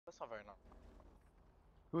That's not very nice.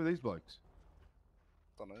 Who are these blokes?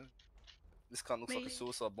 Don't know. This cunt looks like a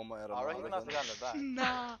suicide bomber out of I recognise the guy in the back.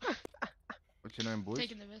 Nah. What's your name, boys?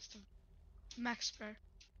 Taking the best of Max, bro.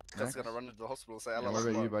 That's gonna run into the hospital and say Yeah, hello. what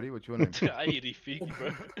about you, buddy? What's your name? Airi fake,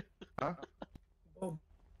 bro. Huh?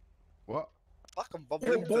 What? Fucking Bob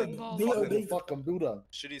Bob. Fucking builder.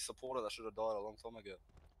 Shitty supporter that should have died a long time ago.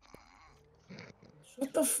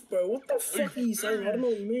 What the bro? What the fuck are you saying? I don't know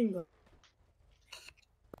what you mean.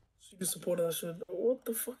 Super supporter that should. What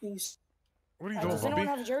the fuck are you saying? What are you doing, Does Bobby? anyone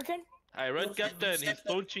have a jerkin? Hey, Red Captain, he's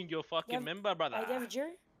launching your fucking member, brother. Do you have a jerk?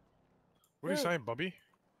 What are you saying, Bobby?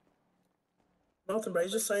 Nothing, bro.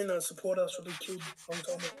 He's just saying that supporter should be killed a long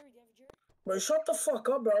time ago. Bro, shut the fuck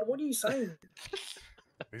up, bro. What are you saying?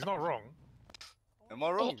 He's not wrong. Am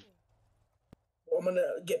I wrong? Well, I'm gonna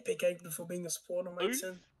get PK'd for being a supporter, mate.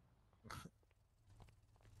 Son.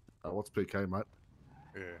 What's PK, mate?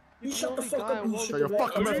 Yeah. You shut the fuck up, you Shut your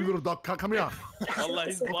fucking mouth, you little dog. Come here. Allah,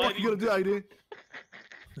 he's What the fuck you gonna biting. do, AD?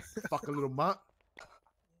 Fucking little mutt.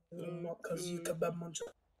 Because you kebab muncher.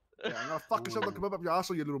 Yeah, I'm gonna fucking shove the kebab up your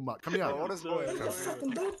asshole, you little mutt. Come here. Bro, what is going on? Fucking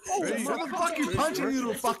dog. Hey, I'm fucking punching you,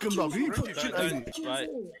 little fucking dog. You shit, AD. Right.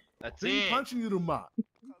 That's See, it. punching you, little mutt.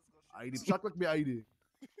 AD, suck like me, AD.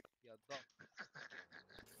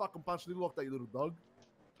 Fucking punch the little off that, you little dog.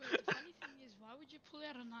 But the funny thing is, why would you pull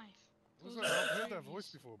out a knife? What's that? I've heard that voice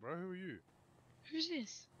before, bro. Who are you? Who's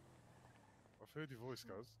this? I've heard your voice,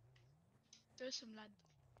 cuz. There's some lad.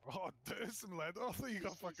 Oh, there's some lad. I thought you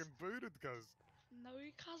got fucking booted, cuz. No,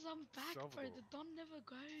 cause I'm back, bro. Shovel. The Don never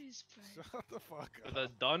goes, bro. Shut the fuck up. The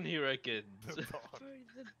Don, he reckons. The Don.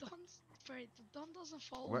 Bro, the Don doesn't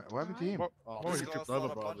fall. What happened to him? What? Oh, Oh, he he, tripped over,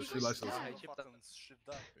 bro. The shoelaces.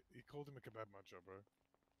 he called him a kebab muncher, bro.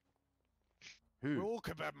 Who? We're all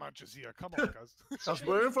kebab munchers here. Come on, cuz. Us,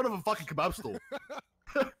 we're in front of a fucking kebab store.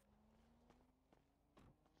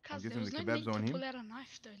 Cause guessing there was the no kebab's need on to him. pull out a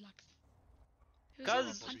knife though, like. He was Cuz,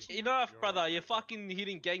 only punching him. enough, brother. You're fucking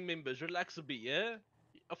hitting gang members. Relax a bit, yeah?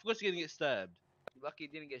 Of course you're gonna get stabbed. You're lucky you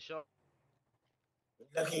didn't get shot.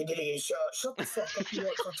 Lucky you didn't get shot. Shut the fuck up, you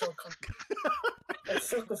white cartel cunt. I'll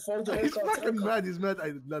fucking fold your whole He's cartel fucking cunt. mad. He's mad.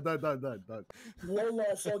 Hey, no, don't. Wallah,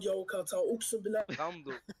 I'll fold your whole cartel. Uqsum billah.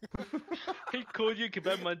 Hamdu. He called you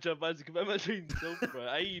kebab muncher, but it's kebab muncher himself, bro.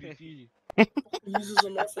 Airi, see. He uses a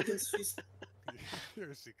knife against fist. You're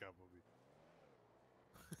a sick up, Bobby.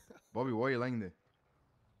 Bobby, why are you laying there?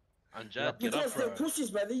 Anjad, get up, Because they're bro.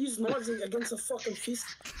 pussies, man. They use knives against a fucking fist.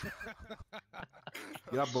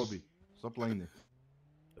 Get up, Bobby. Stop laying there.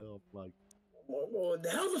 Oh, like. Oh,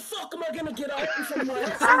 how the fuck am I gonna get out in front of my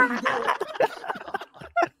house?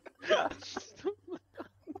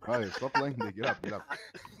 Hey, stop laying there. Get up.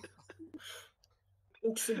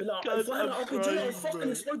 Uqsum billah. God, If I had an I'm RPG, I'd crying, fucking bro.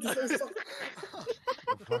 explode your face. Fuck. Oh,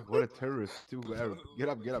 fuck, what a terrorist. Still go Arab. Get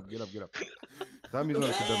up. Tommy's not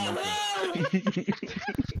a kebab muncher.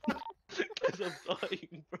 Cuz I'm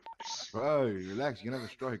dying, bro. Bro, relax. You're gonna have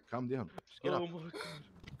a stroke. Calm down. Just get Oh up. my god.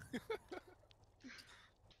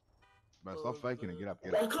 Bro, stop faking it. Get up. I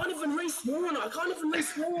can't even respawn.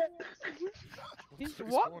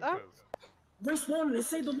 What? Respawn, they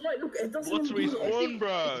say the light. Look, it doesn't What's even do it. respawn,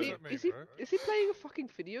 bro? Is he playing a fucking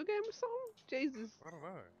video game or something? Jesus. I don't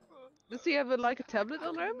know. Does he have like a tablet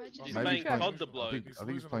on him? Imagine He's if playing he playing- COD, the I bloke. think he's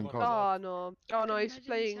playing losing COD. Oh no. Oh no, he's Imagine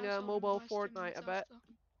playing his household mobile live Fortnite, I streaming bet. himself,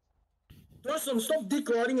 Russell, stop dick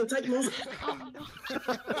riding and take notes. though. Oh no.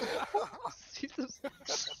 Jesus.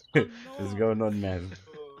 What's going on, man?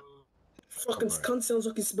 Fucking cunt sounds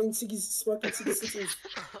like he's been smoking cigarettes.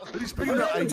 But he's speaking about